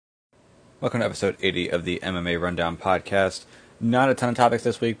Welcome to episode 80 of the MMA Rundown podcast. Not a ton of topics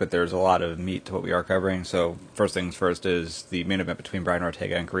this week, but there's a lot of meat to what we are covering. So first things first is the main event between Brian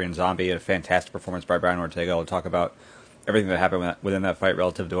Ortega and Korean Zombie. A fantastic performance by Brian Ortega. I'll talk about everything that happened within that fight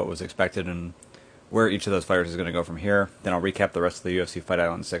relative to what was expected and where each of those fighters is going to go from here. Then I'll recap the rest of the UFC Fight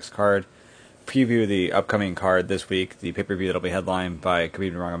Island 6 card. Preview the upcoming card this week, the pay-per-view that'll be headlined by Gable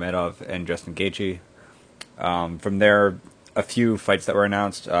and Jorge Masvidal and Justin Gaethje. From there, a few fights that were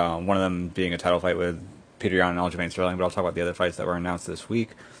announced, one of them being a title fight with Peter Yan and Aljamain Sterling, but I'll talk about the other fights that were announced this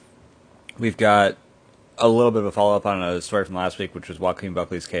week. We've got a little bit of a follow-up on a story from last week, which was Joaquin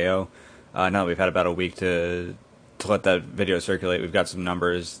Buckley's KO. Now that we've had about a week to let that video circulate, we've got some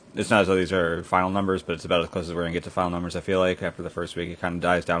numbers. It's not as though these are final numbers, but it's about as close as we're going to get to final numbers, I feel like. After the first week, it kind of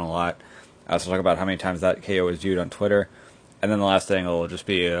dies down a lot. So I'll talk about how many times that KO was viewed on Twitter. And then the last thing will just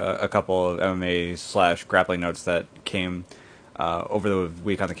be a couple of MMA/grappling notes that came over the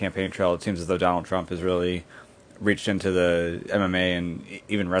week on the campaign trail. It seems as though Donald Trump has really reached into the MMA and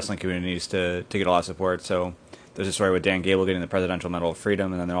even wrestling communities to get a lot of support. So there's a story with Dan Gable getting the Presidential Medal of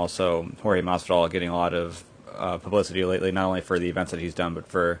Freedom, and then also Jorge Masvidal getting a lot of publicity lately, not only for the events that he's done, but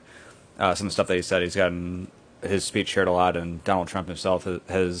for some stuff that he said. He's gotten his speech shared a lot, and Donald Trump himself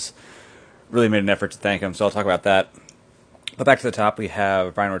has really made an effort to thank him. So I'll talk about that. But back to the top, we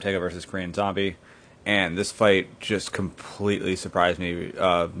have Brian Ortega versus Korean Zombie. And this fight just completely surprised me,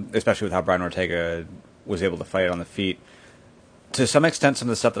 especially with how Brian Ortega was able to fight on the feet. To some extent, some of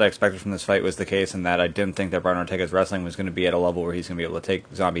the stuff that I expected from this fight was the case, in that I didn't think that Brian Ortega's wrestling was going to be at a level where he's going to be able to take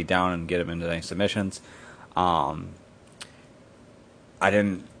Zombie down and get him into any submissions. I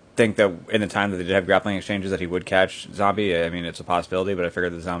didn't think that in the time that they did have grappling exchanges that he would catch Zombie. I mean, it's a possibility, but I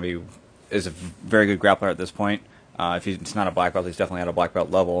figured that Zombie is a very good grappler at this point. If he's not a black belt, he's definitely at a black belt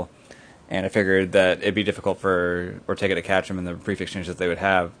level. And I figured that it'd be difficult for Ortega to catch him in the brief exchange that they would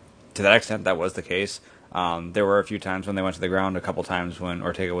have. To that extent, that was the case. There were a few times when they went to the ground, a couple times when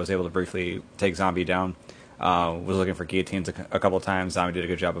Ortega was able to briefly take Zombie down. Was looking for guillotines a couple times. Zombie did a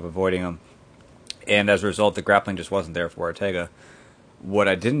good job of avoiding them. And as a result, the grappling just wasn't there for Ortega. What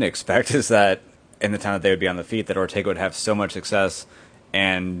I didn't expect is that in the time that they would be on the feet, that Ortega would have so much success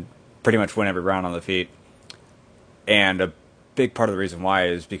and pretty much win every round on the feet. And a big part of the reason why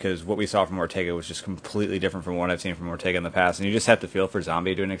is because what we saw from Ortega was just completely different from what I've seen from Ortega in the past. And you just have to feel for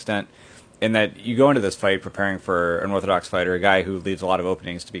Zombie to an extent, in that you go into this fight preparing for an orthodox fighter, a guy who leaves a lot of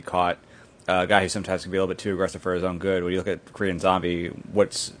openings to be caught, a guy who sometimes can be a little bit too aggressive for his own good. When you look at Korean Zombie,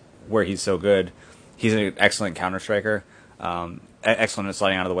 where he's so good, he's an excellent counter striker, excellent at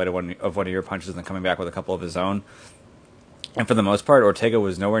sliding out of the way to one of your punches and then coming back with a couple of his own. And for the most part, Ortega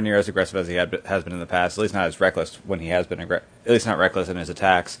was nowhere near as aggressive as he has been in the past. At least not as reckless when he has been at least not reckless in his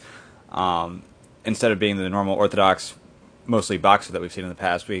attacks. Instead of being the normal orthodox, mostly boxer that we've seen in the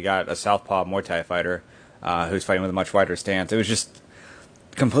past, we got a southpaw Muay Thai fighter who's fighting with a much wider stance. It was just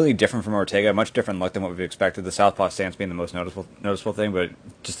completely different from Ortega, much different look than what we've expected. The southpaw stance being the most noticeable thing, but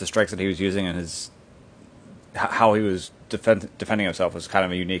just the strikes that he was using and how he was defending himself was kind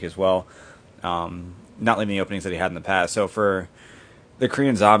of unique as well. Not leaving the openings that he had in the past. So for the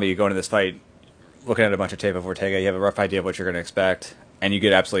Korean Zombie, you go into this fight looking at a bunch of tape of Ortega, you have a rough idea of what you're going to expect, and you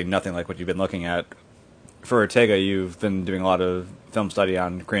get absolutely nothing like what you've been looking at. For Ortega, you've been doing a lot of film study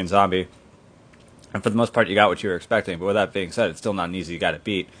on Korean Zombie, and for the most part, you got what you were expecting. But with that being said, it's still not an easy guy to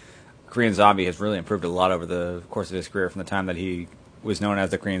beat. Korean Zombie has really improved a lot over the course of his career, from the time that he was known as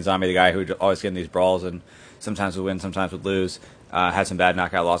the Korean Zombie, the guy who would always get in these brawls and sometimes would win, sometimes would lose. Had some bad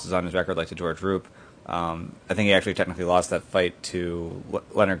knockout losses on his record, like to George Roop. I think he actually technically lost that fight to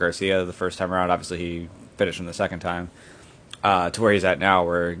Leonard Garcia the first time around. Obviously, he finished him the second time. To where he's at now,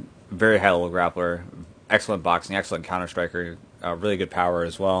 where very high-level grappler, excellent boxing, excellent counter-striker, really good power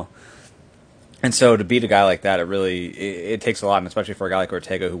as well. And so to beat a guy like that, it takes a lot, and especially for a guy like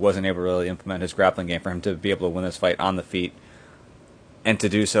Ortega, who wasn't able to really implement his grappling game, for him to be able to win this fight on the feet and to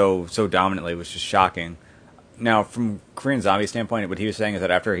do so dominantly was just shocking. Now, from Korean Zombie's standpoint, what he was saying is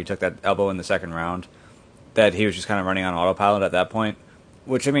that after he took that elbow in the second round, that he was just kind of running on autopilot at that point.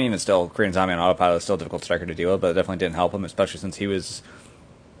 Which, I mean, it's still, Korean Zombie on autopilot is still a difficult striker to deal with, but it definitely didn't help him, especially since he was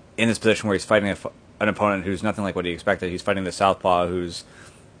in this position where he's fighting an opponent who's nothing like what he expected. He's fighting the southpaw who's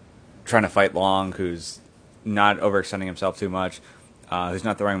trying to fight long, who's not overextending himself too much, who's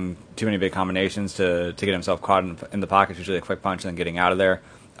not throwing too many big combinations to get himself caught in the pocket, usually a quick punch and then getting out of there.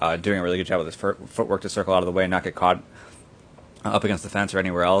 Doing a really good job with his footwork to circle out of the way and not get caught up against the fence or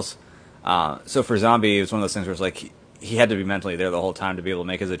anywhere else. So for Zombie, it was one of those things where it's like he had to be mentally there the whole time to be able to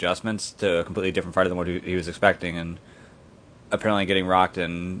make his adjustments to a completely different fighter than what he was expecting. And apparently getting rocked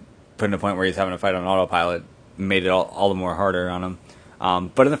and put in a point where he's having a fight on autopilot made it all the more harder on him.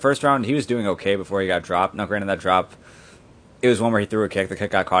 But in the first round, he was doing okay before he got dropped. Now, granted, that drop, it was one where he threw a kick, the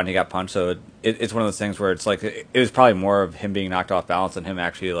kick got caught, and he got punched. So it's one of those things where it's like it was probably more of him being knocked off balance than him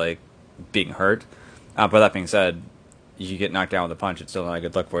actually like being hurt. But that being said, you get knocked down with a punch, it's still not a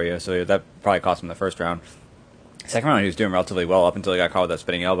good look for you. So that probably cost him the first round. Second round, he was doing relatively well up until he got caught with that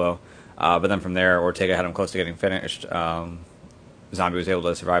spinning elbow. But then from there, Ortega had him close to getting finished. Zombie was able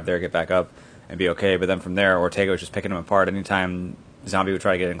to survive there, get back up, and be okay. But then from there, Ortega was just picking him apart. Anytime Zombie would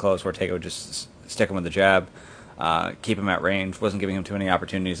try to get in close, Ortega would just stick him with the jab, keep him at range, wasn't giving him too many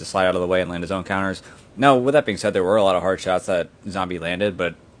opportunities to slide out of the way and land his own counters. Now, with that being said, there were a lot of hard shots that Zombie landed,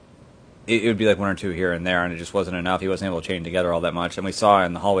 but it would be like one or two here and there, and it just wasn't enough. He wasn't able to chain together all that much. And we saw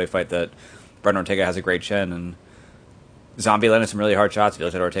in the hallway fight that Brandon Ortega has a great chin, and Zombie landed some really hard shots. If you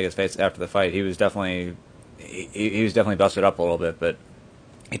looked at Ortega's face after the fight, he was definitely busted up a little bit, but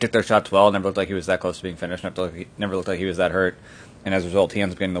he took those shots well. Never looked like he was that close to being finished. Never looked like he was that hurt, and as a result, he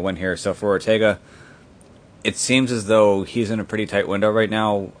ends up getting the win here. So for Ortega, it seems as though he's in a pretty tight window right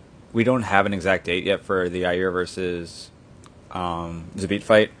now. We don't have an exact date yet for the Yair versus Zabit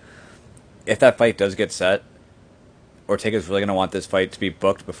fight. If that fight does get set, Ortega's really going to want this fight to be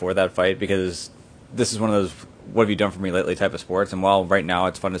booked before that fight, because this is one of those "what have you done for me lately" type of sports. And while right now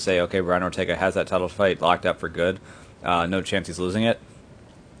it's fun to say, okay, Brian Ortega has that title fight locked up for good, no chance he's losing it.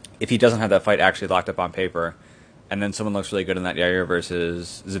 If he doesn't have that fight actually locked up on paper, and then someone looks really good in that Yair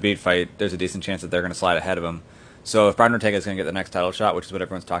versus Zabit fight, there's a decent chance that they're going to slide ahead of him. So if Brian Ortega is going to get the next title shot, which is what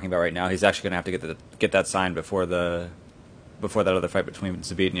everyone's talking about right now, he's actually going to have to get that signed before that other fight between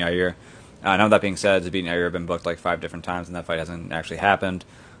Zabit and Yair. Now, that being said, Zabit and Yair have been booked like 5 different times, and that fight hasn't actually happened.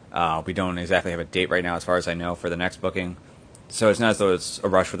 We don't exactly have a date right now, as far as I know, for the next booking. So it's not as though it's a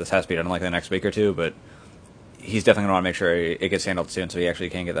rush for this has to be done like the next week or two, but he's definitely going to want to make sure it gets handled soon so he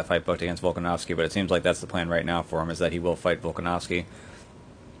actually can get that fight booked against Volkanovski. But it seems like that's the plan right now for him, is that he will fight Volkanovski.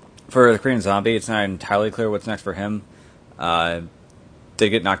 For the Korean Zombie, it's not entirely clear what's next for him. Did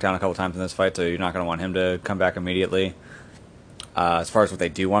get knocked down a couple times in this fight, so you're not going to want him to come back immediately. As far as what they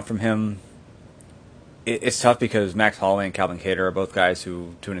do want from him, it's tough because Max Holloway and Calvin Kattar are both guys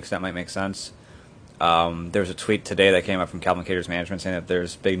who, to an extent, might make sense. There was a tweet today that came up from Calvin Kattar's management saying that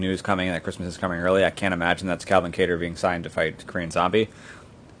there's big news coming and that Christmas is coming early. I can't imagine that's Calvin Kattar being signed to fight Korean Zombie.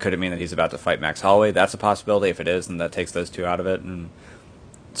 Could it mean that he's about to fight Max Holloway? That's a possibility. If it is, then that takes those two out of it and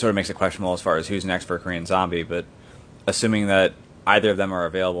sort of makes it questionable as far as who's next for Korean Zombie. But assuming that either of them are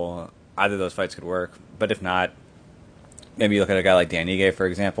available, either of those fights could work. But if not, maybe you look at a guy like Dan Ige, for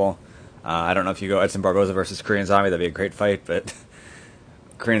example. I don't know if you go Edson Barboza versus Korean Zombie, that'd be a great fight, but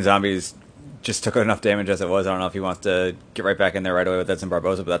Korean Zombies just took enough damage as it was. I don't know if he wants to get right back in there right away with Edson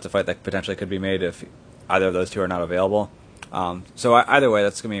Barboza, but that's a fight that potentially could be made if either of those two are not available. So either way,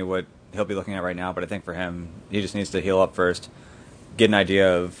 that's going to be what he'll be looking at right now, but I think for him, he just needs to heal up first, get an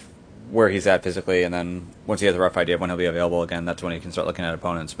idea of where he's at physically, and then once he has a rough idea of when he'll be available again, that's when he can start looking at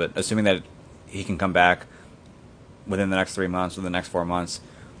opponents. But assuming that he can come back within the next 3 months or the next 4 months,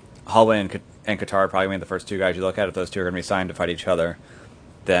 Holloway and Qatar are probably the first two guys you look at. If those two are going to be signed to fight each other,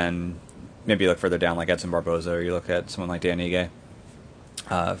 then maybe you look further down like Edson Barboza, or you look at someone like Dan Ige.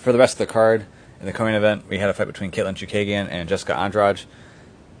 For the rest of the card, in the co-main event, we had a fight between Caitlin Chookagian and Jessica Andrade.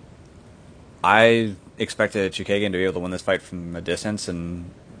 I expected Chookagian to be able to win this fight from a distance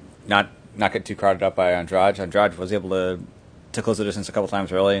and not get too crowded up by Andrade. Andrade was able to close the distance a couple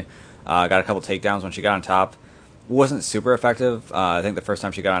times early, got a couple takedowns when she got on top. Wasn't super effective. I think the first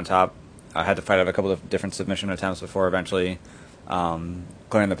time she got on top, I had to fight out a couple of different submission attempts before eventually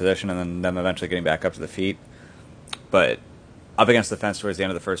clearing the position and then them eventually getting back up to the feet. But up against the fence towards the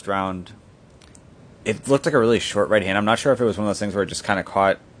end of the first round, it looked like a really short right hand. I'm not sure if it was one of those things where it just kind of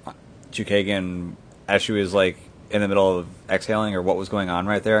caught Chookagian as she was like in the middle of exhaling, or what was going on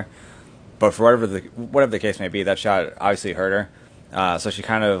right there. But for whatever the case may be, that shot obviously hurt her. So she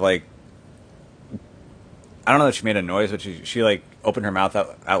kind of like, I don't know if she made a noise, but she like opened her mouth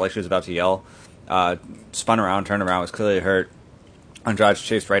out like she was about to yell. Spun around, turned around, was clearly hurt. Andrade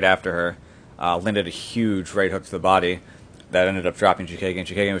chased right after her, landed a huge right hook to the body that ended up dropping Chookagian.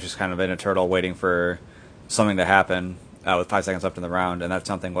 Chookagian was just kind of in a turtle waiting for something to happen with 5 seconds left in the round, and that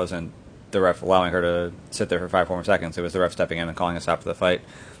something wasn't the ref allowing her to sit there for 5 more seconds. It was the ref stepping in and calling a stop to the fight.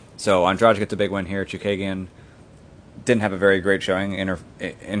 So Andrade gets a big win here. Chookagian didn't have a very great showing in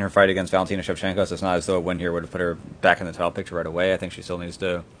her fight against Valentina Shevchenko, so it's not as though a win here would have put her back in the title picture right away. I think she still needs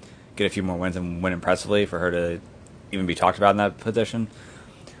to get a few more wins and win impressively for her to even be talked about in that position.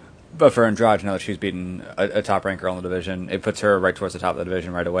 But for Andrade, now that she's beaten a top-ranked girl in the division, it puts her right towards the top of the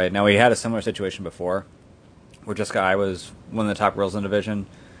division right away. Now, we had a similar situation before, where Jessica Ai was one of the top girls in the division,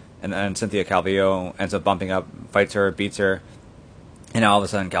 and then Cynthia Calvillo ends up bumping up, fights her, beats her, And now all of a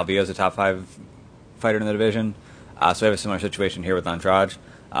sudden, Calvillo's a top 5 fighter in the division. So we have a similar situation here with Andrade.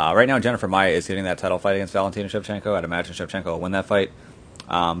 Right now, Jennifer Maia is getting that title fight against Valentina Shevchenko. I'd imagine Shevchenko will win that fight.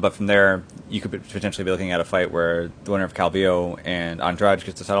 But from there, you could potentially be looking at a fight where the winner of Calvillo and Andrade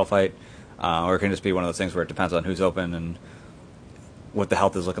gets the title fight. Or it can just be one of those things where it depends on who's open and what the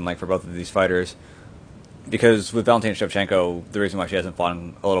health is looking like for both of these fighters. Because with Valentina Shevchenko, the reason why she hasn't fought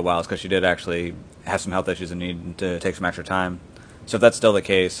in a little while is because she did actually have some health issues and need to take some extra time. So if that's still the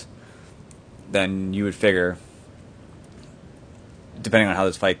case, then you would figure, depending on how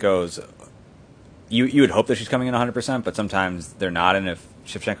this fight goes, you would hope that she's coming in 100%, but sometimes they're not, and if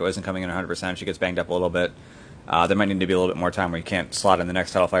Shevchenko isn't coming in 100%, she gets banged up a little bit. There might need to be a little bit more time where you can't slot in the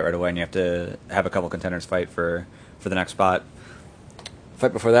next title fight right away, and you have to have a couple contenders fight for the next spot.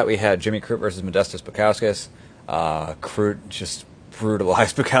 Fight before that, we had Jimmy Crute versus Modestas Bukauskas. Crute just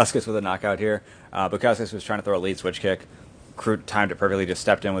brutalized Bukauskas with a knockout here. Bukauskas was trying to throw a lead switch kick. Crute timed it perfectly, just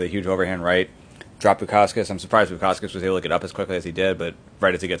stepped in with a huge overhand right, dropped Bukauskas. I'm surprised Bukauskas was able to get up as quickly as he did, but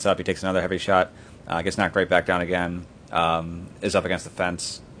right as he gets up, he takes another heavy shot, gets knocked right back down again, is up against the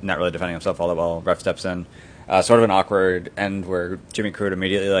fence, not really defending himself all that well. Ref steps in. Sort of an awkward end where Jimmy Crute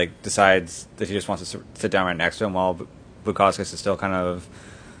immediately decides that he just wants to sit down right next to him while Bukauskas is still kind of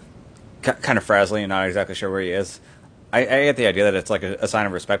frazzling and not exactly sure where he is. I get the idea that it's like a sign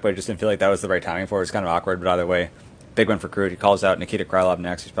of respect, but I just didn't feel like that was the right timing for it. It's kind of awkward, but either way, big win for Crute. He calls out Nikita Krylov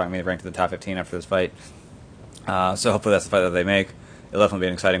next. He's probably going to be ranked in the top 15 after this fight. So hopefully that's the fight that they make. It'll definitely be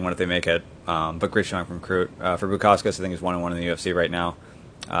an exciting one if they make it. But great showing from Crute. For Bukauskas, I think he's 1-1 in the UFC right now.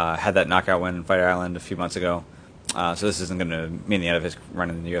 Had that knockout win in Fight Island a few months ago. So this isn't going to mean the end of his run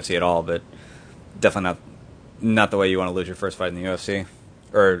in the UFC at all, but definitely not the way you want to lose your first fight in the UFC.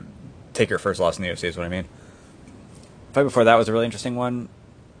 Or take your first loss in the UFC is what I mean. Fight before that was a really interesting one.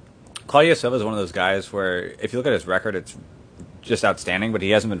 Claudio Silva is one of those guys where if you look at his record, it's just outstanding, but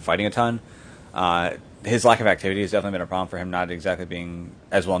he hasn't been fighting a ton. His lack of activity has definitely been a problem for him, not exactly being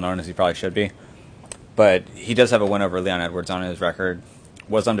as well known as he probably should be. But he does have a win over Leon Edwards on his record.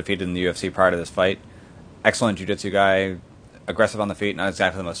 Was undefeated in the UFC prior to this fight. Excellent jiu-jitsu guy, aggressive on the feet, not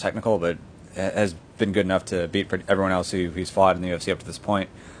exactly the most technical, but has been good enough to beat everyone else who he's fought in the UFC up to this point.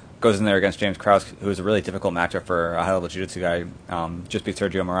 Goes in there against James Krause, who is a really difficult matchup for a high-level jiu-jitsu guy. Just beat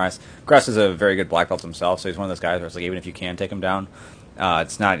Sergio Moraes. Krause is a very good black belt himself, so he's one of those guys where it's like even if you can take him down,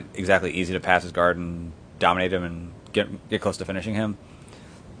 it's not exactly easy to pass his guard and dominate him and get close to finishing him.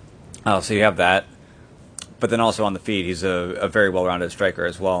 So you have that. But then also on the feet, he's a very well-rounded striker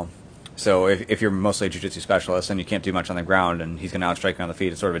as well. So if you're mostly a jiu-jitsu specialist and you can't do much on the ground and he's going to outstrike you on the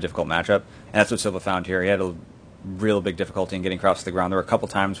feet, it's sort of a difficult matchup. And that's what Silva found here. He had a real big difficulty in getting Krause to the ground. There were a couple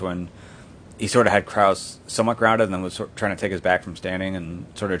times when he sort of had Krause somewhat grounded and then was trying to take his back from standing and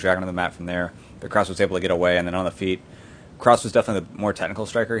sort of drag him to the mat from there. But Krause was able to get away, and then on the feet, Krause was definitely the more technical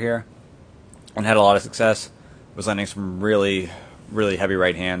striker here and had a lot of success. Was landing some really, really heavy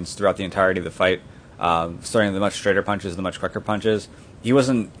right hands throughout the entirety of the fight. Starting with the much straighter punches, the much quicker punches. He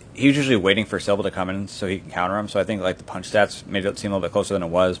was usually waiting for Silva to come in so he can counter him. So I think like the punch stats made it seem a little bit closer than it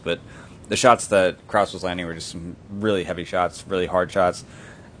was. But the shots that Krause was landing were just some really heavy shots, really hard shots.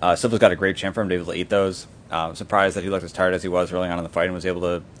 Silva's got a great chin for him to be able to eat those. Surprised that he looked as tired as he was early on in the fight and was able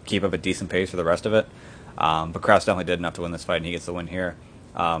to keep up a decent pace for the rest of it. But Krause definitely did enough to win this fight, and he gets the win here.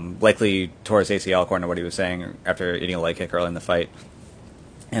 Likely tore his ACL, according to what he was saying, after eating a leg kick early in the fight.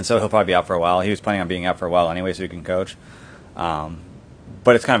 And so he'll probably be out for a while. He was planning on being out for a while anyway, so he can coach.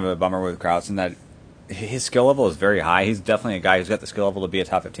 But it's kind of a bummer with Krause in that his skill level is very high. He's definitely a guy who's got the skill level to be a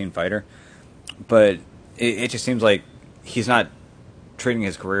top 15 fighter. But it just seems like he's not treating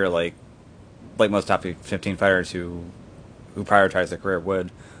his career like most top 15 fighters who prioritize their career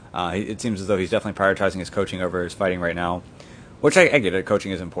would. It seems as though he's definitely prioritizing his coaching over his fighting right now, which I get it.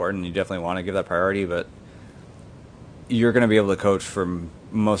 Coaching is important. You definitely want to give that priority, but you're going to be able to coach for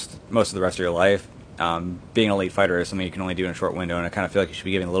most of the rest of your life. Being an elite fighter is something you can only do in a short window, and I kind of feel like he should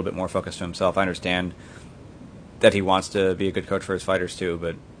be giving a little bit more focus to himself. I understand that he wants to be a good coach for his fighters too,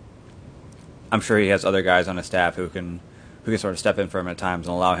 but I'm sure he has other guys on his staff who can sort of step in for him at times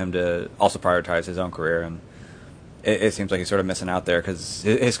and allow him to also prioritize his own career. And it seems like he's sort of missing out there because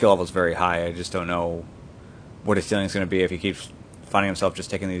his skill level is very high. I just don't know what his ceiling is going to be if he keeps finding himself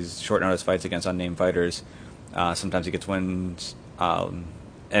just taking these short notice fights against unnamed fighters. Sometimes he gets wins,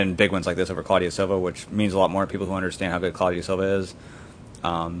 and big wins like this over Claudio Silva, which means a lot more to people who understand how good Claudio Silva is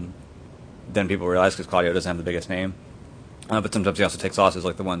than people realize, because Claudio doesn't have the biggest name. But sometimes he also takes losses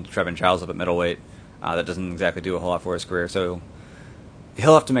like the one to Trevin Childs up at middleweight. That doesn't exactly do a whole lot for his career. So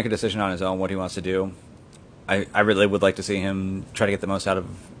he'll have to make a decision on his own what he wants to do. I really would like to see him try to get the most out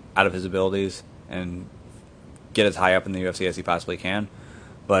of his abilities and get as high up in the UFC as he possibly can.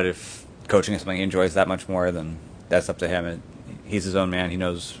 But if coaching is something he enjoys that much more, then that's up to him. He's his own man. He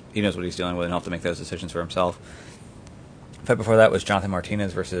knows what he's dealing with, and he'll have to make those decisions for himself. The fight before that was Jonathan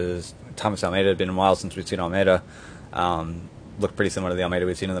Martinez versus Thomas Almeida. It had been a while since we'd seen Almeida. Looked pretty similar to the Almeida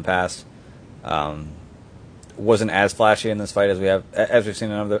we've seen in the past. Wasn't as flashy in this fight as we've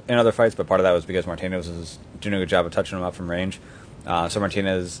seen in other fights, but part of that was because Martinez was doing a good job of touching him up from range. So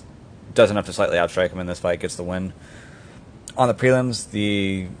Martinez does enough to slightly outstrike him in this fight, gets the win. On the prelims,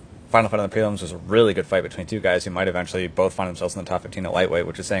 the final fight on the prelims was a really good fight between two guys who might eventually both find themselves in the top 15 at lightweight,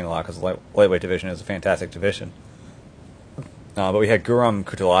 which is saying a lot because the lightweight division is a fantastic division. But we had Guram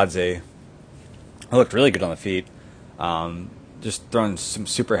Kutateladze, who looked really good on the feet, just throwing some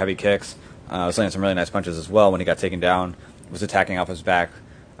super heavy kicks, was landing some really nice punches as well when he got taken down, was attacking off his back,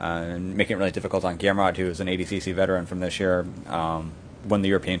 and making it really difficult on Gamrot, who is an ADCC veteran from this year, won the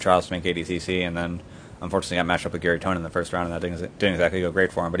European trials to make ADCC, and then unfortunately got matched up with Gary Tonin in the first round, and that didn't exactly go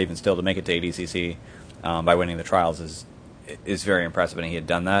great for him. But even still, to make it to ADCC by winning the trials is very impressive, and he had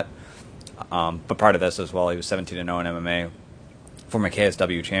done that. But part of this as well, he was 17-0 in MMA, former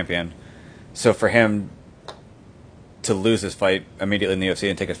KSW champion. So for him to lose this fight immediately in the UFC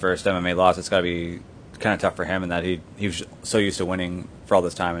and take his first MMA loss, it's got to be kind of tough for him, in that he was so used to winning for all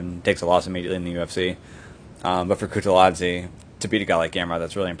this time and takes a loss immediately in the UFC. But for Kutateladze to beat a guy like Gamrot,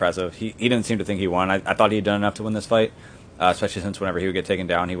 that's really impressive. He didn't seem to think he won. I thought he'd done enough to win this fight, especially since whenever he would get taken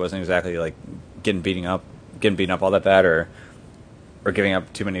down, he wasn't exactly like getting beaten up all that bad, or giving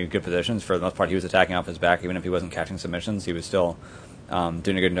up too many good positions. For the most part, he was attacking off his back. Even if he wasn't catching submissions, he was still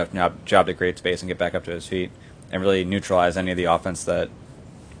doing a good enough job to create space and get back up to his feet and really neutralize any of the offense that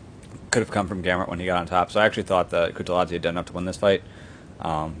could have come from Gamrot when he got on top. So I actually thought that Kutateladze had done enough to win this fight.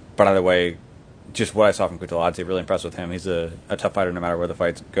 But either way, just what I saw from Kutateladze, really impressed with him. He's a tough fighter no matter where the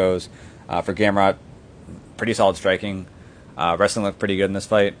fight goes. For Gamrot, pretty solid striking. Wrestling looked pretty good in this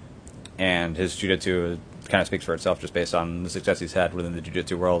fight, and his jiu-jitsu kind of speaks for itself just based on the success he's had within the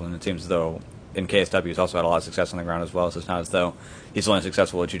jiu-jitsu world, and it seems as though in KSW he's also had a lot of success on the ground as well, so it's not as though he's only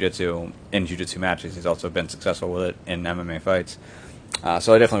successful with jiu-jitsu in jiu-jitsu matches. He's also been successful with it in MMA fights.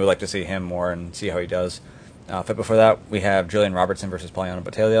 So I definitely would like to see him more and see how he does. Fight before that, we have Julian Robertson versus Poliano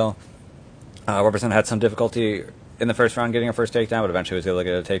Botelho. Robertson had some difficulty in the first round getting a first takedown, but eventually was able to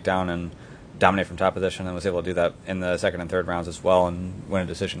get a takedown and dominate from top position, and was able to do that in the second and third rounds as well and win a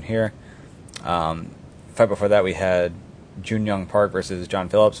decision here. Fight before that, we had Jun Young Park versus John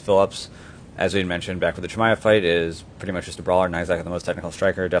Phillips. Phillips, as we had mentioned back with the Chimaev fight, is pretty much just a brawler, not exactly the most technical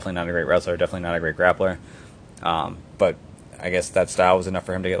striker, definitely not a great wrestler, definitely not a great grappler. But I guess that style was enough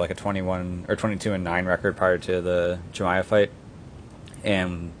for him to get like a 21 or 22-9 record prior to the Chimaev fight,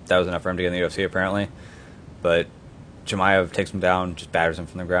 and that was enough for him to get in the UFC apparently. But Chimaev takes him down, just batters him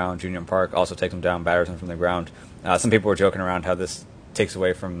from the ground. Jun Young Park also takes him down, batters him from the ground. Some people were joking around how this takes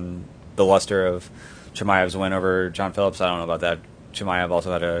away from the luster of Chimaev's win over John Phillips. I don't know about that. Chimaev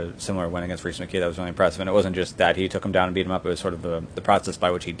also had a similar win against Reese McKee that was really impressive, and it wasn't just that he took him down and beat him up, it was sort of the process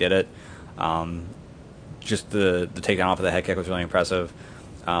by which he did it. Just the takedown off of the head kick was really impressive.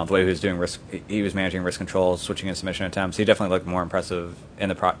 The way he was doing he was managing wrist control, switching in submission attempts. He definitely looked more impressive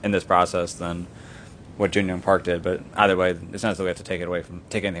in this process than what Jun Young Park did. But either way, it's not as though we have to take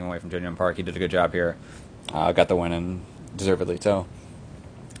anything away from Jun Young Park. He did a good job here, got the win, and deservedly so.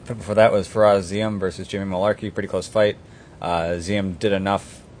 Before that was Faraz Ziem versus Jimmy Malarkey. Pretty close fight. Ziem did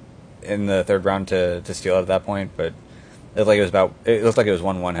enough in the third round to steal it at that point, but it looked like it was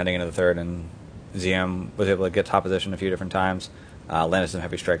 1-1 heading into the third, and Ziem was able to get top position a few different times, landed some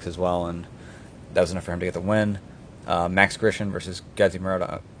heavy strikes as well, and that was enough for him to get the win. Max Grishin versus Gadzi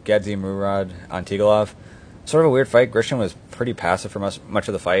Murad Antigolov. Sort of a weird fight. Grishin was pretty passive for much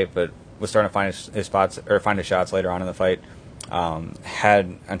of the fight, but was starting to find his spots or find his shots later on in the fight.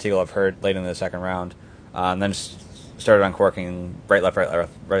 Had Antigolov hurt late in the second round, and then just started uncorking right left.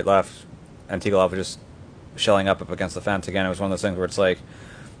 Antigolov was just shelling up against the fence again. It was one of those things where it's like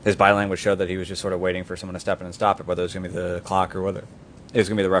his body language showed that he was just sort of waiting for someone to step in and stop it, whether it was going to be the clock or whether it was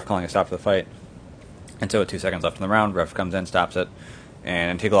going to be the ref calling a stop to the fight. And so with 2 seconds left in the round, ref comes in, stops it,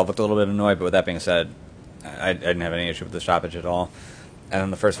 and Antigolov looked a little bit annoyed, but with that being said, I didn't have any issue with the stoppage at all. And then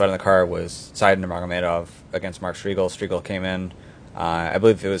the first fight in the card was Said Nurmagomedov against Mark Striegel. Striegel came in. I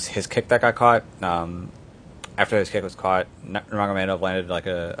believe it was his kick that got caught. After his kick was caught, Nurmagomedov landed like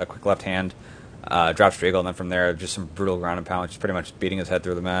a quick left hand, dropped Striegel, and then from there, just some brutal ground and pound, just pretty much beating his head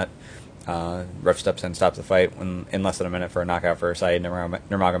through the mat. Ref steps in, stops the fight in less than a minute for a knockout for Said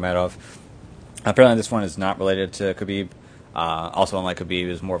Nurmagomedov. Apparently this one is not related to Khabib. Also, unlike Khabib,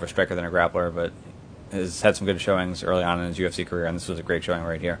 is more of a striker than a grappler, but has had some good showings early on in his UFC career, and this was a great showing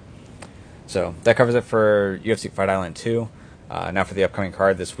right here. So that covers it for UFC Fight Island 2. Now for the upcoming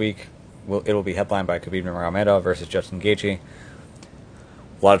card this week, it will be headlined by Khabib Nurmagomedov versus Justin Gaethje.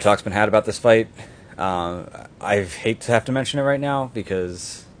 A lot of talk's been had about this fight. I hate to have to mention it right now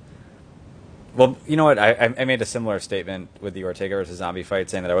because, well, you know what? I made a similar statement with the Ortega versus Zombie fight,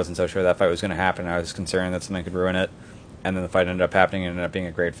 saying that I wasn't so sure that fight was going to happen. I was concerned that something could ruin it, and then the fight ended up happening and ended up being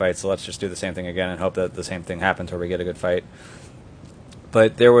a great fight. So let's just do the same thing again and hope that the same thing happens where we get a good fight.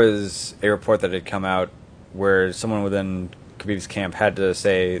 But there was a report that had come out where someone within Khabib's camp had to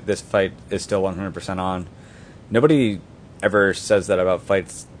say this fight is still 100% on. Nobody ever says that about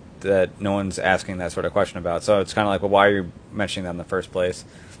fights that no one's asking that sort of question about. So it's kind of like, well, why are you mentioning that in the first place?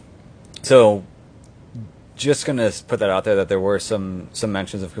 So just going to put that out there that there were some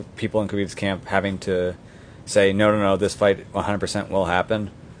mentions of people in Khabib's camp having to say, no, this fight 100% will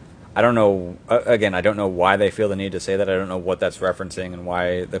happen. I don't know, again, I don't know why they feel the need to say that. I don't know what that's referencing and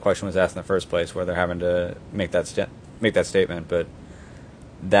why the question was asked in the first place, where they're having to make that statement, but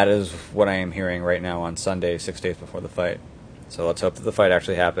that is what I am hearing right now on Sunday, 6 days before the fight. So let's hope that the fight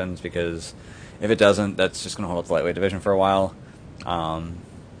actually happens, because if it doesn't, that's just going to hold up the lightweight division for a while.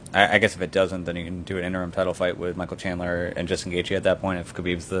 I guess if it doesn't, then you can do an interim title fight with Michael Chandler and Justin Gaethje at that point if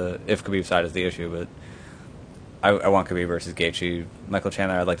Khabib's side is the issue, but I want Khabib versus Gaethje. Michael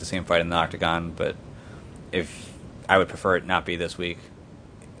Chandler, I'd like to see him fight in the octagon, but if I would prefer it not be this week.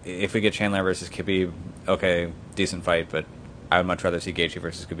 If we get Chandler versus Khabib, okay, decent fight, but I would much rather see Gaethje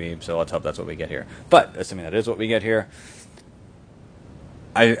versus Khabib, so let's hope that's what we get here. But assuming that is what we get here,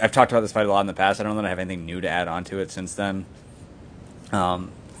 I've talked about this fight a lot in the past. I don't know that I have anything new to add on to it since then.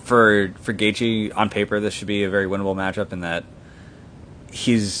 For Gaethje, on paper, this should be a very winnable matchup in that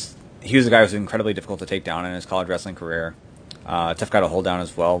he was a guy who was incredibly difficult to take down in his college wrestling career. Tough guy to hold down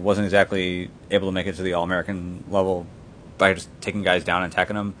as well. Wasn't exactly able to make it to the All-American level by just taking guys down and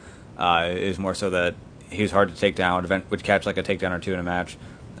attacking them. It was more so that he was hard to take down, would catch like a takedown or two in a match,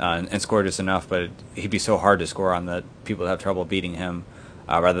 and score just enough, but he'd be so hard to score on that people would have trouble beating him,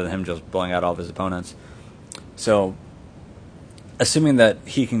 rather than him just blowing out all of his opponents. So, assuming that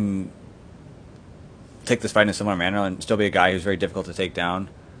he can take this fight in a similar manner and still be a guy who's very difficult to take down,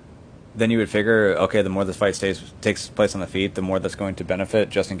 then you would figure, okay, the more this fight takes place on the feet, the more that's going to benefit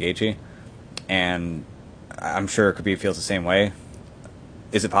Justin Gaethje. And I'm sure Khabib feels the same way.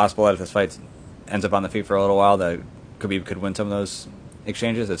 Is it possible that if this fight ends up on the feet for a little while, that Khabib could win some of those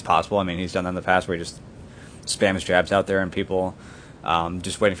exchanges? It's possible. I mean, he's done that in the past where he just spams jabs out there and people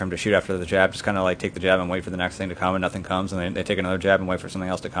just waiting for him to shoot after the jab, just kind of like take the jab and wait for the next thing to come and nothing comes, and then they take another jab and wait for something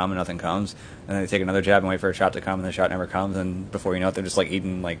else to come and nothing comes, and then they take another jab and wait for a shot to come and the shot never comes, and before you know it, they're just like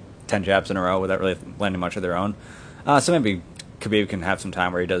eating like 10 jabs in a row without really landing much of their own. So maybe Khabib can have some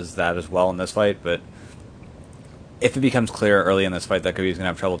time where he does that as well in this fight, but if it becomes clear early in this fight that Khabib's going to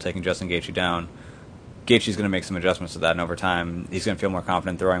have trouble taking Justin Gaethje down, Gaethje's going to make some adjustments to that, and over time he's going to feel more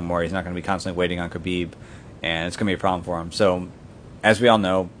confident throwing more. He's not going to be constantly waiting on Khabib, and it's going to be a problem for him. So, as we all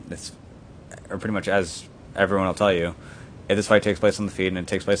know, or pretty much as everyone will tell you, if this fight takes place on the feet, and it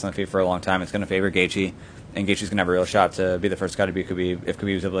takes place on the feet for a long time, it's going to favor Gaethje, and Gaethje's going to have a real shot to be the first guy to beat Khabib if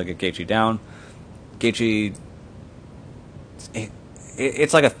Khabib's able to get Gaethje down. Gaethje,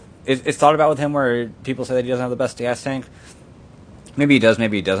 it's thought about with him where people say that he doesn't have the best gas tank. Maybe he does,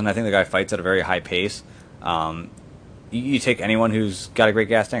 maybe he doesn't. I think the guy fights at a very high pace. You take anyone who's got a great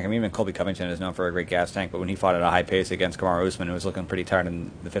gas tank. I mean, even Colby Covington is known for a great gas tank, but when he fought at a high pace against Kamaru Usman, who was looking pretty tired in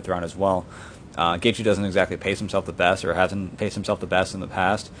the fifth round as well, Gaethje doesn't exactly pace himself the best, or hasn't paced himself the best in the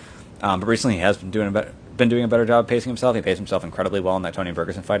past. But recently he has been doing a better job of pacing himself. He paced himself incredibly well in that Tony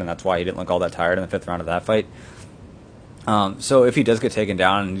Ferguson fight, and that's why he didn't look all that tired in the fifth round of that fight. So if he does get taken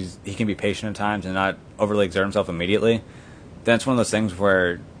down and he can be patient at times and not overly exert himself immediately, then it's one of those things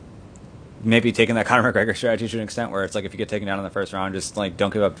where maybe taking that Conor McGregor strategy to an extent, where it's like if you get taken down in the first round, just like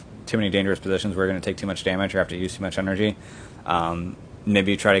don't give up too many dangerous positions where you're going to take too much damage or have to use too much energy.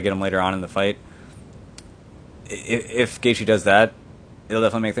 Maybe try to get him later on in the fight. If Gaethje does that, it'll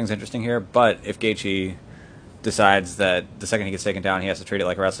definitely make things interesting here. But if Gaethje decides that the second he gets taken down, he has to treat it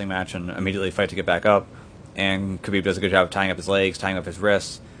like a wrestling match and immediately fight to get back up, and Khabib does a good job of tying up his legs, tying up his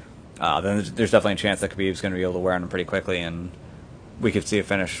wrists, then there's definitely a chance that Khabib's going to be able to wear on him pretty quickly, and we could see a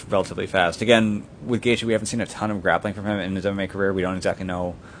finish relatively fast. Again, with Gaethje, we haven't seen a ton of grappling from him in his MMA career. We don't exactly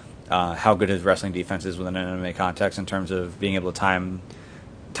know how good his wrestling defense is within an MMA context in terms of being able to time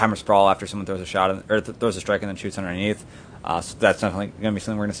a sprawl after someone throws a shot or throws a strike and then shoots underneath. So that's definitely going to be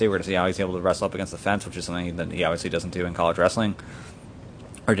something we're going to see. We're going to see how he's able to wrestle up against the fence, which is something that he obviously doesn't do in college wrestling,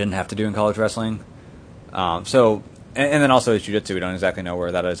 or didn't have to do in college wrestling. And then also his jiu-jitsu, we don't exactly know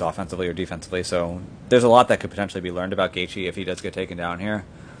where that is offensively or defensively. So there's a lot that could potentially be learned about Gaethje if he does get taken down here.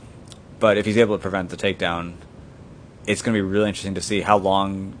 But if he's able to prevent the takedown, it's going to be really interesting to see how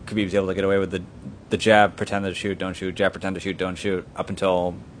long Khabib's able to get away with the jab, pretend to shoot, don't shoot, jab, pretend to shoot, don't shoot, up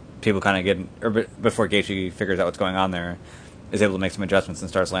until people kind of get, or before Gaethje figures out what's going on there, is able to make some adjustments and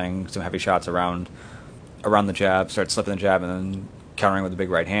starts landing some heavy shots around the jab, starts slipping the jab and then countering with a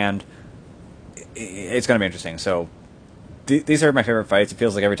big right hand. It's going to be interesting. So these are my favorite fights. It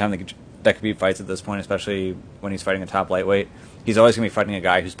feels like every time that Khabib fights at this point, especially when he's fighting a top lightweight, he's always going to be fighting a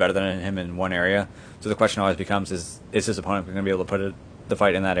guy who's better than him in one area. So the question always becomes, is his opponent going to be able to put the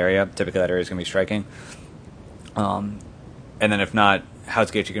fight in that area? Typically that area is going to be striking. And then if not,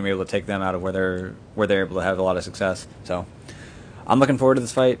 how's Gaethje going to be able to take them out of where they're able to have a lot of success? So I'm looking forward to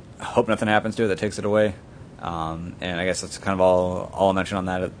this fight. I hope nothing happens to it that takes it away. And I guess that's kind of all I'll mention on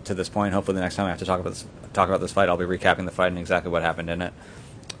that to this point. Hopefully the next time I have to talk about this fight, I'll be recapping the fight and exactly what happened in it.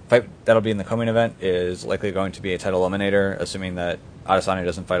 Fight that'll be in the co-main event is likely going to be a title eliminator, assuming that Adesanya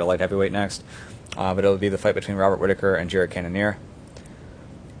doesn't fight a light heavyweight next. But it'll be the fight between Robert Whittaker and Jared Cannonier.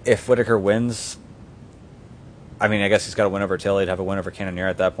 If Whittaker wins, I mean, I guess he's got to win over Till. He'd have a win over Cannonier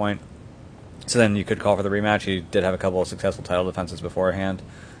at that point. So then you could call for the rematch. He did have a couple of successful title defenses beforehand,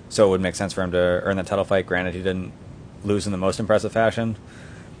 so it would make sense for him to earn that title fight. Granted, he didn't lose in the most impressive fashion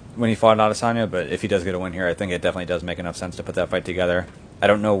when he fought Adesanya, but if he does get a win here, I think it definitely does make enough sense to put that fight together. I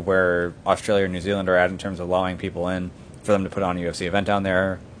don't know where Australia or New Zealand are at in terms of allowing people in for them to put on a UFC event down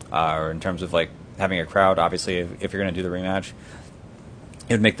there, or in terms of like having a crowd. Obviously, if you're going to do the rematch,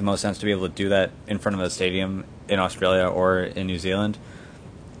 it would make the most sense to be able to do that in front of a stadium in Australia or in New Zealand.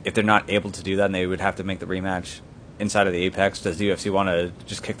 If they're not able to do that, then they would have to make the rematch inside of the Apex. Does the UFC want to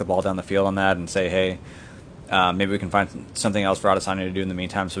just kick the ball down the field on that and say, hey, maybe we can find something else for Adesanya to do in the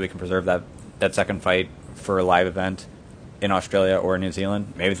meantime so we can preserve that second fight for a live event in Australia or New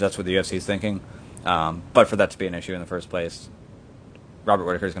Zealand? Maybe that's what the UFC is thinking. But for that to be an issue in the first place, Robert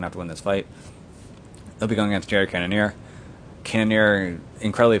Whittaker is going to have to win this fight. He'll be going against Jared Cannonier. Cannonier,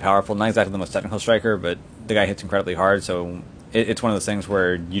 incredibly powerful, not exactly the most technical striker, but the guy hits incredibly hard, so it's one of those things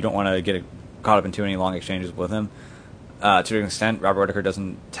where you don't want to get caught up in too many long exchanges with him. To an extent, Robert Whittaker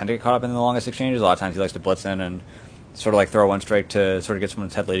doesn't tend to get caught up in the longest exchanges. A lot of times he likes to blitz in and sort of like throw one strike to sort of get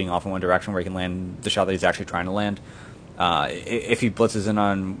someone's head leading off in one direction where he can land the shot that he's actually trying to land. If he blitzes in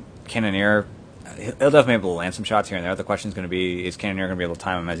on Cannonier, he'll definitely be able to land some shots here and there. The question is going to be, is Cannonier going to be able to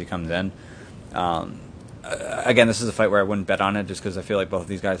time him as he comes in? Again, this is a fight where I wouldn't bet on it just because I feel like both of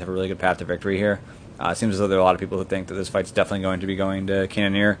these guys have a really good path to victory here. It seems as though there are a lot of people who think that this fight's definitely going to be going to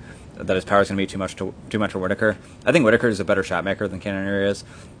Cannonier, that his power is going to be too much for Whittaker. I think Whittaker is a better shot maker than Cannonier is.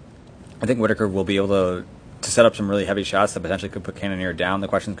 I think Whittaker will be able to set up some really heavy shots that potentially could put Cannonier down. The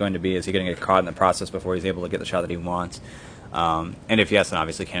question is going to be, is he going to get caught in the process before he's able to get the shot that he wants? And if yes, then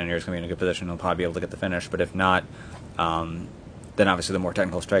obviously Cannonier is going to be in a good position. He'll probably be able to get the finish. But if not, then obviously the more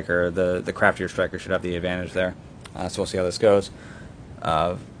technical striker, the craftier striker should have the advantage there. So we'll see how this goes.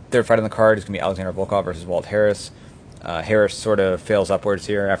 Third fight on the card is going to be Alexander Volkov versus Walt Harris. Harris sort of fails upwards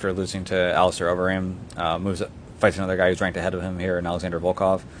here after losing to Alistair Overeem. Fights another guy who's ranked ahead of him here in Alexander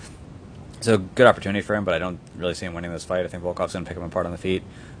Volkov. So good opportunity for him, but I don't really see him winning this fight. I think Volkov's going to pick him apart on the feet.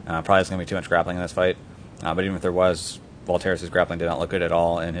 Probably is going to be too much grappling in this fight. But even if there was, Walt Harris's grappling did not look good at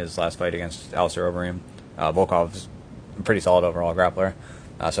all in his last fight against Alistair Overeem. Volkov's a pretty solid overall grappler.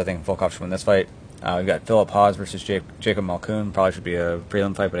 So I think Volkov should win this fight. We've got Philip Haas versus Jacob Malkoun. Probably should be a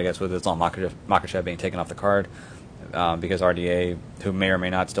prelim fight, but I guess with Islam Makhachev being taken off the card, because RDA, who may or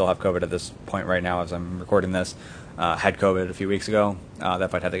may not still have COVID at this point right now as I'm recording this, had COVID a few weeks ago. That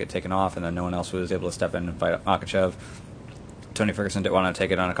fight had to get taken off, and then no one else was able to step in and fight Makhachev. Tony Ferguson didn't want to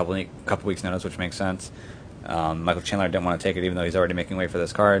take it on a couple weeks' notice, which makes sense. Michael Chandler didn't want to take it, even though he's already making way for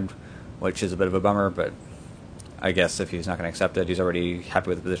this card, which is a bit of a bummer, but I guess if he's not going to accept it, he's already happy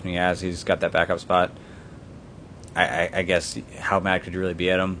with the position he has. He's got that backup spot. I guess how mad could you really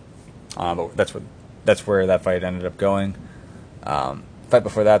be at him? But that's where that fight ended up going. Fight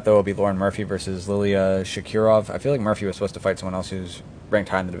before that, though, will be Lauren Murphy versus Lilia Shakirov. I feel like Murphy was supposed to fight someone else who's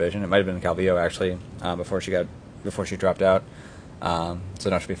ranked high in the division. It might have been Calvillo, actually, before she dropped out. So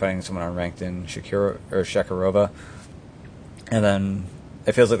now she'll be fighting someone unranked in Shakirova. And then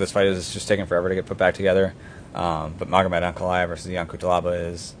it feels like this fight is just taking forever to get put back together. But Magomed Ankalaev versus Jan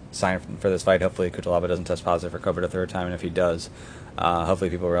Kutalaba is signed for this fight. Hopefully Kutalaba doesn't test positive for COVID a third time, and if he does, hopefully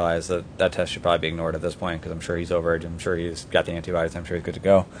people realize that test should probably be ignored at this point, because I'm sure he's over it. I'm sure he's got the antibodies. I'm sure he's good to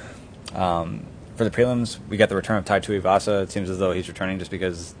go. For the prelims, we got the return of Tai Tuivasa. It seems as though he's returning just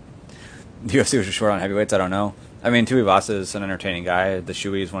because the UFC was just short on heavyweights. I don't know. I mean, Tuivasa is an entertaining guy. The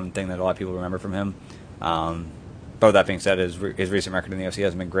Shui is one thing that a lot of people remember from him. But with that being said, his recent record in the UFC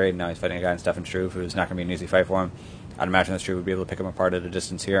hasn't been great. Now he's fighting a guy in Stefan Struve, who's not going to be an easy fight for him. I'd imagine that Struve would be able to pick him apart at a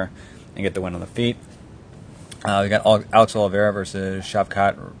distance here and get the win on the feet. We got Alex Oliveira versus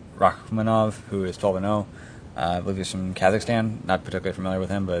Shavkat Rakhmonov, who is 12-0. I believe he's from Kazakhstan. Not particularly familiar with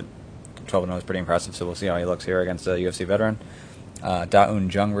him, but 12-0 is pretty impressive, so we'll see how he looks here against a UFC veteran. Da-Un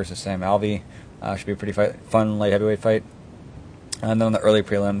Jung versus Sam Alvey. Should be a pretty fun light heavyweight fight. And then on the early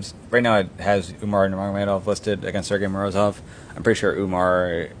prelims, right now it has Umar Nurmagomedov listed against Sergey Morozov. I'm pretty sure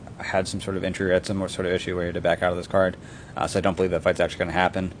Umar had some sort of injury or had some sort of issue where he had to back out of this card, so I don't believe that fight's actually going to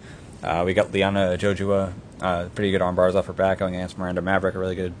happen. We got Liana Jojua, pretty good arm bars off her back, going against Miranda Maverick, a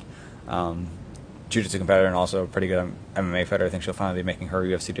really good jiu-jitsu competitor and also a pretty good MMA fighter. I think she'll finally be making her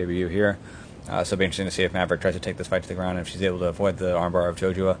UFC debut here. So it'll be interesting to see if Maverick tries to take this fight to the ground and if she's able to avoid the armbar of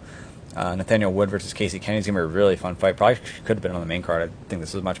Jojua. Nathaniel Wood versus Casey Kenny is going to be a really fun fight. Probably could have been on the main card. I think this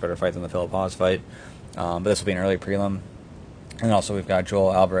is a much better fight than the Philip Hawes fight. But this will be an early prelim. And also we've got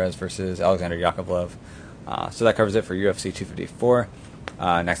Joel Alvarez versus Alexander Yakovlev. So that covers it for UFC 254.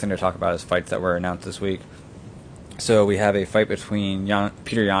 Next thing to talk about is fights that were announced this week. So we have a fight between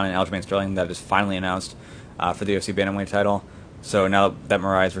Peter Yan and Aljamain Sterling that is finally announced for the UFC Bantamweight title. So now that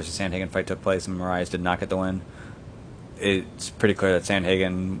Moraes versus Sandhagen fight took place and Moraes did not get the win, it's pretty clear that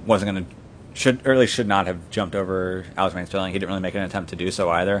Sandhagen wasn't going to, should not have jumped over Aljamain Sterling. He didn't really make an attempt to do so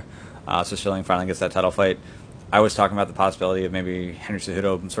either. So Sterling finally gets that title fight. I was talking about the possibility of maybe Henry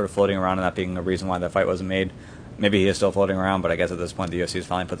Cejudo sort of floating around and that being a reason why that fight wasn't made. Maybe he is still floating around, but I guess at this point the UFC has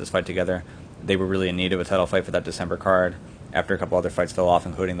finally put this fight together. They were really in need of a title fight for that December card after a couple other fights fell off,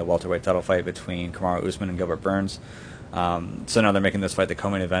 including the welterweight title fight between Kamaru Usman and Gilbert Burns. So now they're making this fight the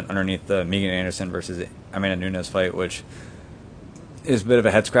co-main event underneath the Megan Anderson versus Amanda Nunes fight, which is a bit of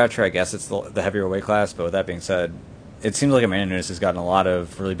a head-scratcher. I guess it's the heavier weight class, but with that being said, it seems like Amanda Nunes has gotten a lot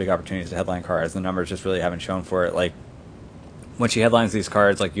of really big opportunities to headline cards. The numbers just really haven't shown for it. Like, when she headlines these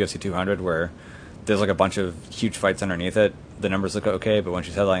cards like UFC 200 where there's like a bunch of huge fights underneath it, the numbers look okay, but when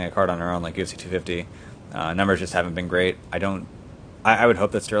she's headlining a card on her own like UFC 250, numbers just haven't been great. I would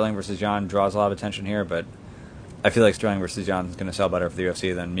hope that Sterling versus Jan draws a lot of attention here, but I feel like Sterling versus Jan is going to sell better for the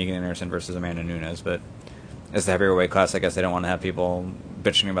UFC than Megan Anderson versus Amanda Nunes. But as the heavier weight class, I guess they don't want to have people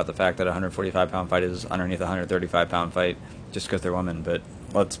bitching about the fact that a 145-pound fight is underneath a 135-pound fight just because they're women. But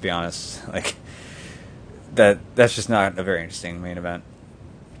let's be honest, like that's just not a very interesting main event.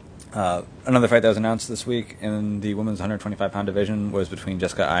 Another fight that was announced this week in the women's 125-pound division was between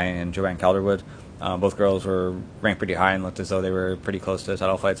Jessica Ai and Joanne Calderwood. Both girls were ranked pretty high and looked as though they were pretty close to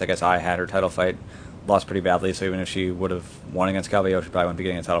title fights. I guess Ai had her title fight, lost pretty badly, so even if she would have won against Calvillo, she probably wouldn't be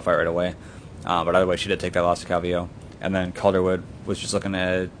getting a title fight right away. But either way, she did take that loss to Calvillo. And then Calderwood was just looking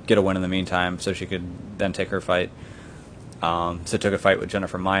to get a win in the meantime so she could then take her fight. So took a fight with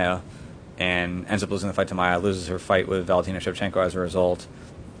Jennifer Maia and ends up losing the fight to Maia, loses her fight with Valentina Shevchenko as a result.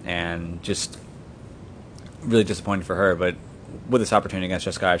 And just really disappointed for her, but with this opportunity against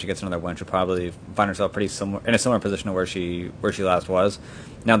Jessica, if she gets another win, she'll probably find herself pretty similar in a similar position to where she last was.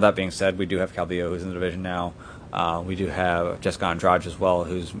 Now that being said, we do have Calvillo, who's in the division now. We do have Jessica Andrade as well,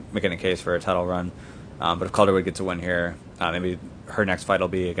 who's making a case for a title run. But if Calderwood gets a win here, maybe her next fight will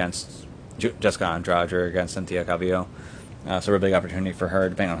be against Jessica Andrade or against Cynthia Calvillo. So a big opportunity for her,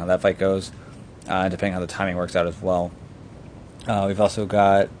 depending on how that fight goes, depending on how the timing works out as well. We've also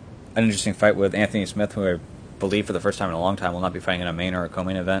got an interesting fight with Anthony Smith, who I believe for the first time in a long time will not be fighting in a main or a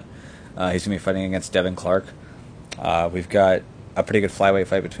co-main event. He's going to be fighting against Devin Clark. We've got a pretty good flyweight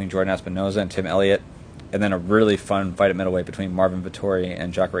fight between Jordan Espinoza and Tim Elliott, and then a really fun fight at middleweight between Marvin Vettori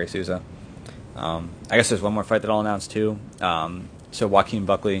and Jacare Souza. I guess there's one more fight that I'll announce too. So Joaquin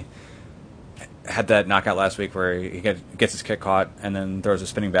Buckley had that knockout last week where he gets his kick caught and then throws a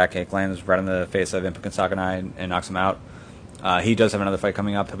spinning back kick, lands right in the face of Impa Sakanai and knocks him out. He does have another fight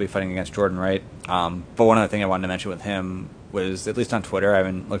coming up. He'll be fighting against Jordan Wright. But one other thing I wanted to mention with him was, at least on Twitter, I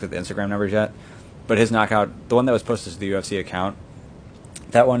haven't looked at the Instagram numbers yet, but his knockout, the one that was posted to the UFC account,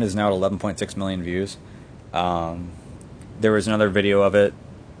 that one is now at 11.6 million views. There was another video of it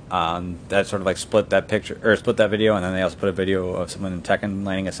that sort of like split that video, and then they also put a video of someone in Tekken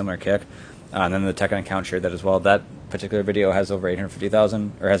landing a similar kick. And then the Tekken account shared that as well. That particular video has over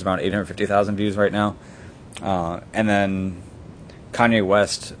 850,000, or has around 850,000 views right now. And then Kanye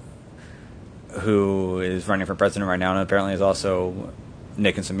West, who is running for president right now and apparently is also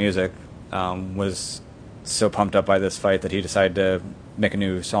making some music, was so pumped up by this fight that he decided to make a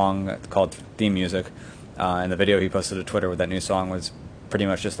new song called Theme Music. And the video he posted to Twitter with that new song was pretty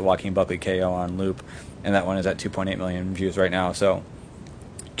much just the Joaquin Buckley KO on loop, and that one is at 2.8 million views right now. So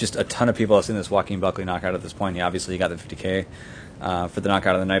just a ton of people have seen this Joaquin Buckley knockout at this point. He obviously got the 50K for the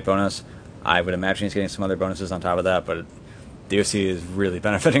knockout of the night bonus. I would imagine he's getting some other bonuses on top of that, but the UFC is really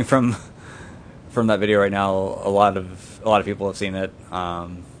benefiting from from that video right now, a lot of people have seen it.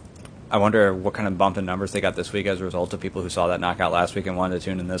 I wonder what kind of bump in numbers they got this week as a result of people who saw that knockout last week and wanted to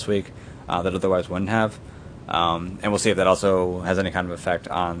tune in this week that otherwise wouldn't have. And we'll see if that also has any kind of effect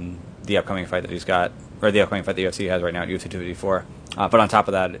on the upcoming fight that he's got, or the upcoming fight the UFC has right now at UFC 254. But on top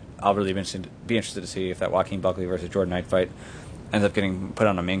of that, I'll really be interested to see if that Joaquin Buckley versus Jordan Knight fight ends up getting put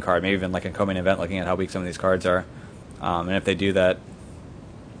on a main card, maybe even like a co-main event, looking at how weak some of these cards are. And if they do that,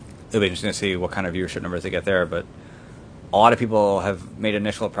 it'll be interesting to see what kind of viewership numbers they get there. But a lot of people have made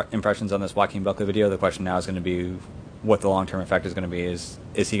initial impressions on this Joaquin Buckley video. The question now is going to be what the long-term effect is going to be. Is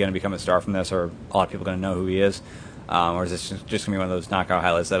he going to become a star from this, or a lot of people going to know who he is? Or is this just going to be one of those knockout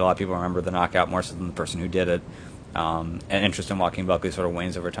highlights that a lot of people remember the knockout more so than the person who did it? And interest in Joaquin Buckley sort of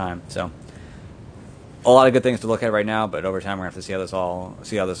wanes over time. So a lot of good things to look at right now, but over time we're going to have to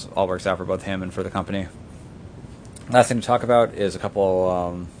see how this all works out for both him and for the company. Last thing to talk about is a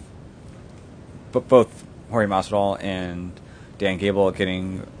couple, both Jorge Masvidal and Dan Gable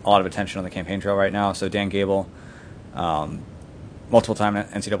getting a lot of attention on the campaign trail right now. So Dan Gable, multiple-time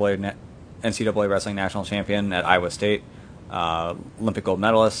NCAA wrestling national champion at Iowa State, Olympic gold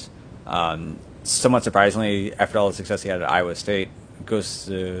medalist. Somewhat surprisingly, after all the success he had at Iowa State, goes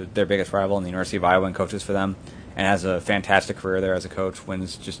to their biggest rival in the University of Iowa and coaches for them, and has a fantastic career there as a coach,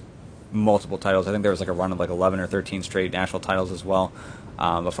 wins just multiple titles. I think there was like a run of like 11 or 13 straight national titles as well,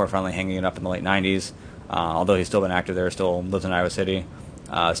 before finally hanging it up in the late 90s. Although he's still been active there, still lives in Iowa City,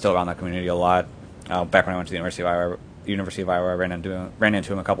 still around that community a lot. Back when I went to the University of Iowa, I ran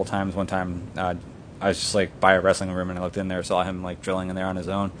into him a couple times. One time, I was just like by a wrestling room and I looked in there, saw him like drilling in there on his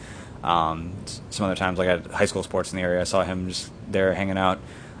own. Some other times, like at high school sports in the area, I saw him just there hanging out.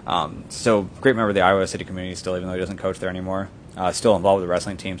 So great member of the Iowa City community still, even though he doesn't coach there anymore. Still involved with the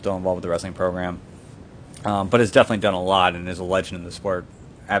wrestling team, still involved with the wrestling program. But has definitely done a lot and is a legend in the sport,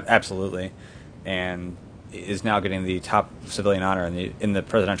 absolutely. And is now getting the top civilian honor in the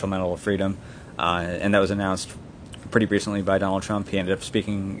Presidential Medal of Freedom. And that was announced pretty recently by Donald Trump. He ended up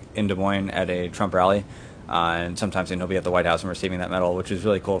speaking in Des Moines at a Trump rally. And sometimes he'll be at the White House and receiving that medal, which is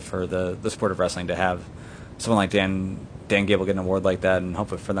really cool for the sport of wrestling to have someone like Dan Gable get an award like that, and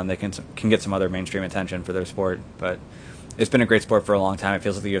hopefully for them they can get some other mainstream attention for their sport. But it's been a great sport for a long time. It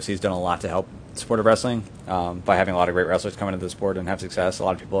feels like the UFC's done a lot to help the sport of wrestling by having a lot of great wrestlers come into the sport and have success. A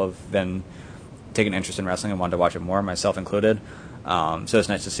lot of people have been taking interest in wrestling and wanted to watch it more, myself included. So it's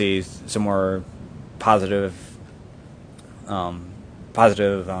nice to see some more positive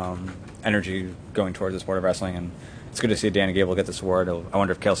energy going towards the sport of wrestling, and it's good to see Dan Gable get this award. I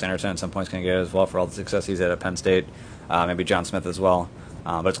wonder if Cael Sanderson at some point is going to get it as well for all the success he's had at Penn State, maybe John Smith as well.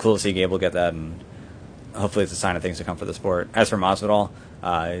 But it's cool to see Gable get that, and hopefully it's a sign of things to come for the sport. As for Masvidal,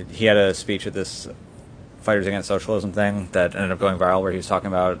 he had a speech at this Fighters Against Socialism thing that ended up going viral, where he was talking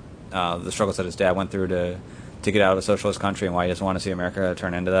about the struggles that his dad went through to get out of a socialist country and why he doesn't want to see America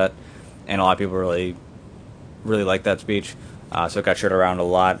turn into that. And a lot of people really liked that speech. So it got shared around a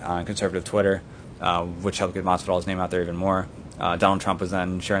lot on conservative Twitter, which helped get Masvidal's name out there even more. Donald Trump was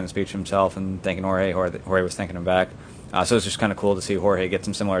then sharing the speech himself and thanking Jorge. Jorge was thanking him back. So it's just kind of cool to see Jorge get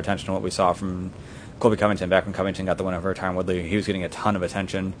some similar attention to what we saw from Colby Covington back when Covington got the win over Tyron Woodley. He was getting a ton of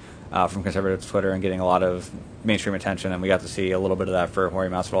attention from conservative Twitter and getting a lot of mainstream attention, and we got to see a little bit of that for Jorge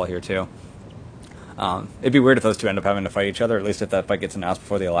Masvidal here too. It'd be weird if those two end up having to fight each other, at least if that fight gets announced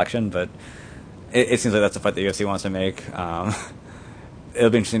before the election, but it seems like that's a fight the UFC wants to make. It'll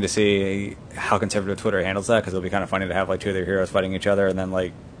be interesting to see how conservative Twitter handles that, because it'll be kind of funny to have like two of their heroes fighting each other and then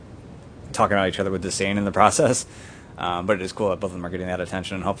like talking about each other with disdain in the process. But it is cool that both of them are getting that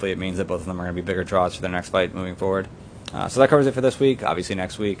attention, and hopefully it means that both of them are going to be bigger draws for their next fight moving forward. So that covers it for this week. Obviously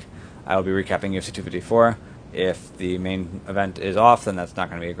next week I will be recapping UFC 254. If the main event is off, then that's not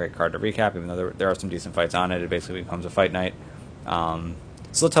going to be a great card to recap, even though there are some decent fights on it. It basically becomes a fight night.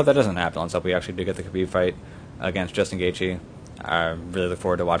 So let's hope that doesn't happen. Let's hope we actually do get the Khabib fight against Justin Gaethje. I really look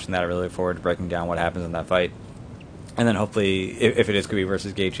forward to watching that. I really look forward to breaking down what happens in that fight. And then hopefully, if it is Khabib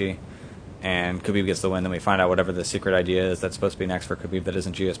versus Gaethje, and Khabib gets the win, then we find out whatever the secret idea is that's supposed to be next for Khabib that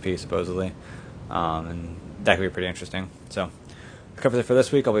isn't GSP, supposedly. And that could be pretty interesting. So, that covers it for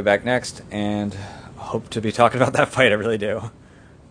this week. I'll be back next, and hope to be talking about that fight. I really do.